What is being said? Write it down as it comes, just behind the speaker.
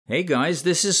Hey guys,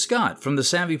 this is Scott from The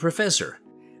Savvy Professor.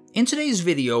 In today's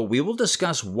video, we will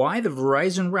discuss why the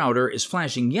Verizon router is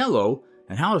flashing yellow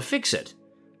and how to fix it.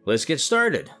 Let's get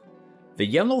started. The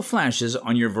yellow flashes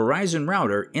on your Verizon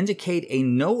router indicate a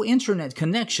no internet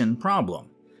connection problem.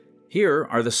 Here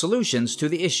are the solutions to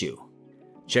the issue.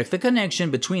 Check the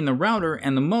connection between the router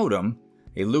and the modem.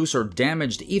 A loose or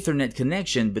damaged Ethernet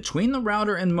connection between the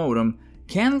router and modem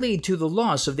can lead to the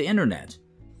loss of the internet.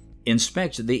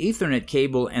 Inspect the Ethernet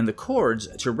cable and the cords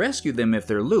to rescue them if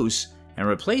they're loose and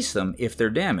replace them if they're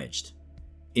damaged.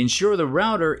 Ensure the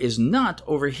router is not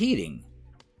overheating.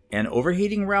 An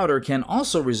overheating router can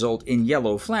also result in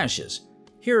yellow flashes.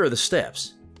 Here are the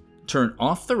steps. Turn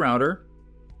off the router.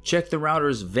 Check the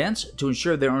router's vents to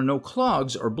ensure there are no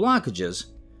clogs or blockages.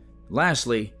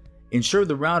 Lastly, ensure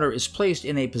the router is placed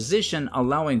in a position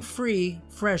allowing free,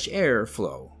 fresh air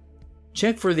flow.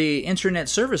 Check for the Internet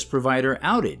Service Provider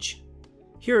outage.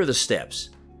 Here are the steps.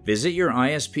 Visit your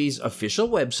ISP's official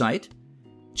website.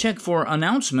 Check for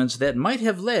announcements that might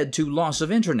have led to loss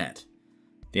of internet.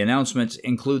 The announcements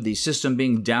include the system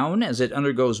being down as it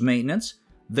undergoes maintenance.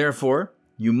 Therefore,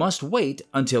 you must wait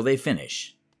until they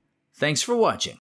finish. Thanks for watching.